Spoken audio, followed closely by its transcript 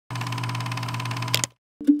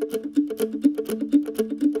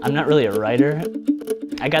I'm not really a writer.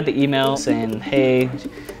 I got the email saying, hey,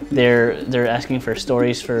 they're asking for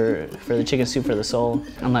stories for the Chicken Soup for the Soul.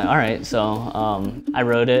 I'm like, all right, so I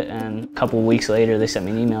wrote it, and a couple weeks later they sent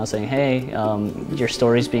me an email saying, hey, your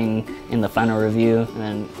story's being in the final review. And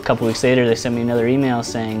then a couple weeks later they sent me another email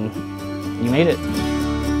saying, you made it.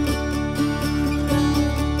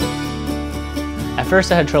 At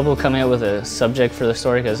first I had trouble coming up with a subject for the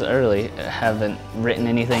story because I really haven't written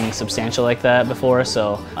anything substantial like that before,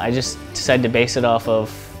 so I just decided to base it off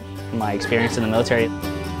of my experience in the military.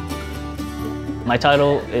 My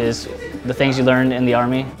title is The Things You Learned in the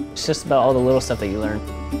Army. It's just about all the little stuff that you learn.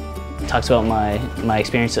 It talks about my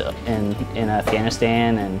experience in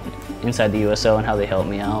Afghanistan and inside the USO and how they helped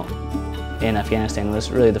me out. In Afghanistan, it was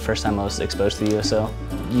really the first time I was exposed to the USO.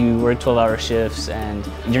 You work 12-hour shifts and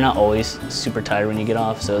you're not always super tired when you get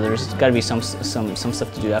off, so there's got to be some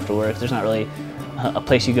stuff to do after work. There's not really a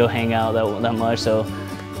place you go hang out that much,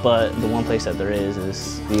 but the one place that there is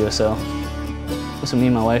the USO. So me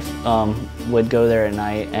and my wife would go there at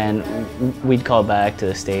night, and we'd call back to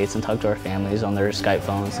the States and talk to our families on their Skype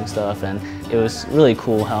phones and stuff, and it was really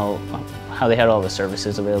cool how they had all the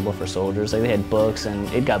services available for soldiers. Like, they had books, and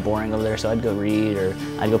it got boring over there, so I'd go read, or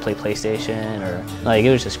I'd go play PlayStation, or like,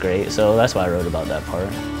 it was just great. So that's why I wrote about that part.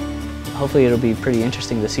 Hopefully it'll be pretty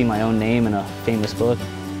interesting to see my own name in a famous book.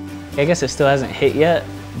 I guess it still hasn't hit yet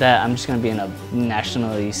that I'm just gonna be in a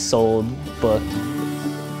nationally sold book.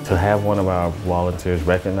 To have one of our volunteers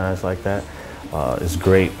recognized like that is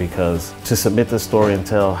great, because to submit the story and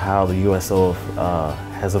tell how the USO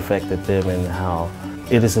has affected them and how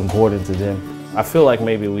it is important to them, I feel like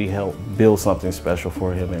maybe we help build something special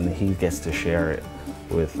for him, and he gets to share it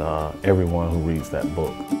with everyone who reads that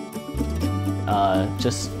book.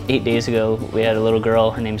 Just 8 days ago, we had a little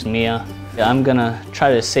girl. Her name's Mia. I'm gonna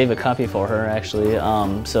try to save a copy for her, actually.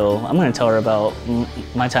 So I'm gonna tell her about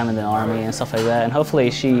my time in the Army and stuff like that, and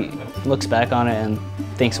hopefully she looks back on it and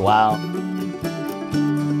thinks, wow.